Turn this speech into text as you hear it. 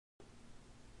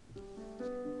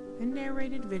A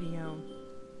narrated video.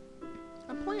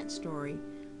 A plant story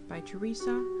by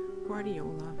Teresa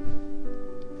Guardiola.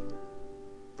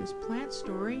 This plant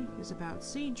story is about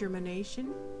seed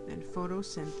germination and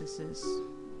photosynthesis.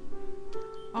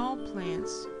 All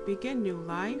plants begin new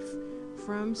life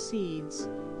from seeds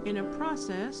in a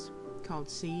process called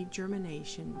seed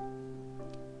germination.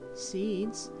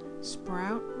 Seeds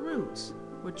sprout roots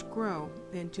which grow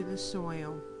into the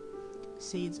soil.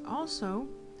 Seeds also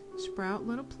sprout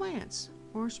little plants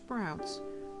or sprouts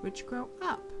which grow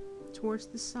up towards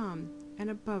the sun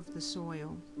and above the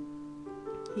soil.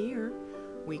 Here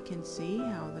we can see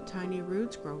how the tiny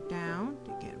roots grow down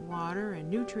to get water and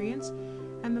nutrients,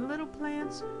 and the little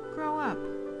plants grow up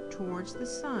towards the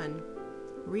sun,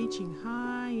 reaching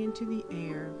high into the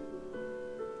air.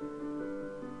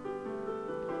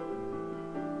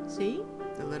 See,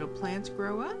 the little plants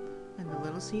grow up and the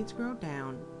little seeds grow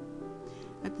down.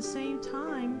 At the same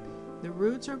time the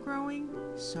roots are growing,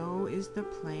 so is the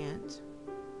plant.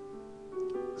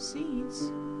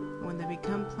 Seeds, when they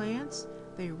become plants,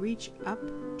 they reach up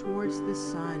towards the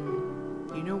sun.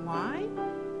 Do you know why?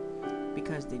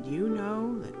 Because did you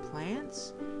know that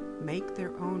plants make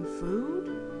their own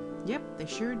food? Yep, they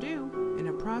sure do, in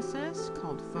a process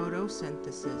called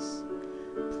photosynthesis.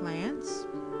 Plants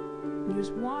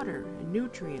use water and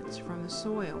nutrients from the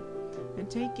soil and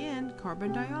take in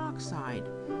carbon dioxide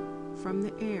from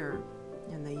the air,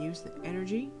 and they use the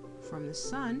energy from the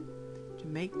sun to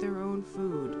make their own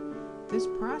food. This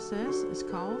process is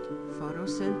called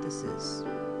photosynthesis.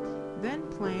 Then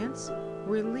plants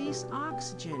release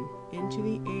oxygen into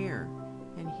the air,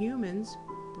 and humans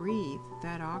breathe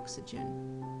that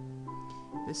oxygen.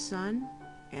 The sun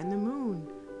and the moon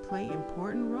play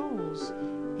important roles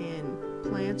in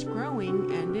plants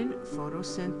growing and in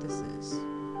photosynthesis.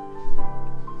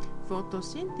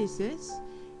 Photosynthesis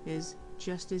is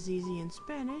just as easy in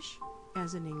Spanish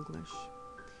as in English.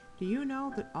 Do you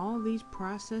know that all these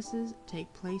processes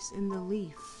take place in the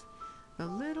leaf? The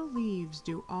little leaves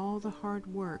do all the hard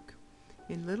work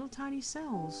in little tiny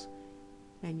cells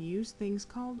and use things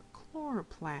called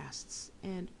chloroplasts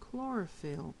and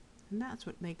chlorophyll, and that's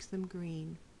what makes them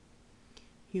green.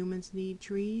 Humans need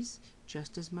trees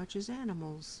just as much as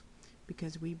animals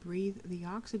because we breathe the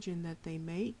oxygen that they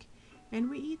make, and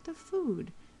we eat the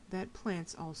food that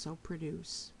plants also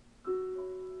produce.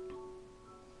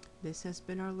 This has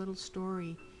been our little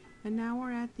story, and now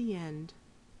we're at the end.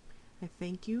 I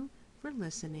thank you for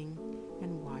listening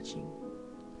and watching.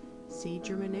 Seed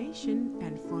germination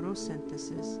and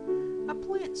photosynthesis, a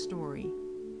plant story,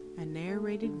 a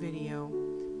narrated video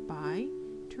by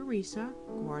Teresa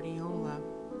Guardiola,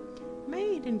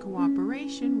 made in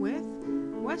cooperation with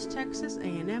West Texas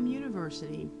A&M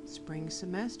University, Spring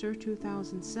Semester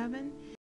 2007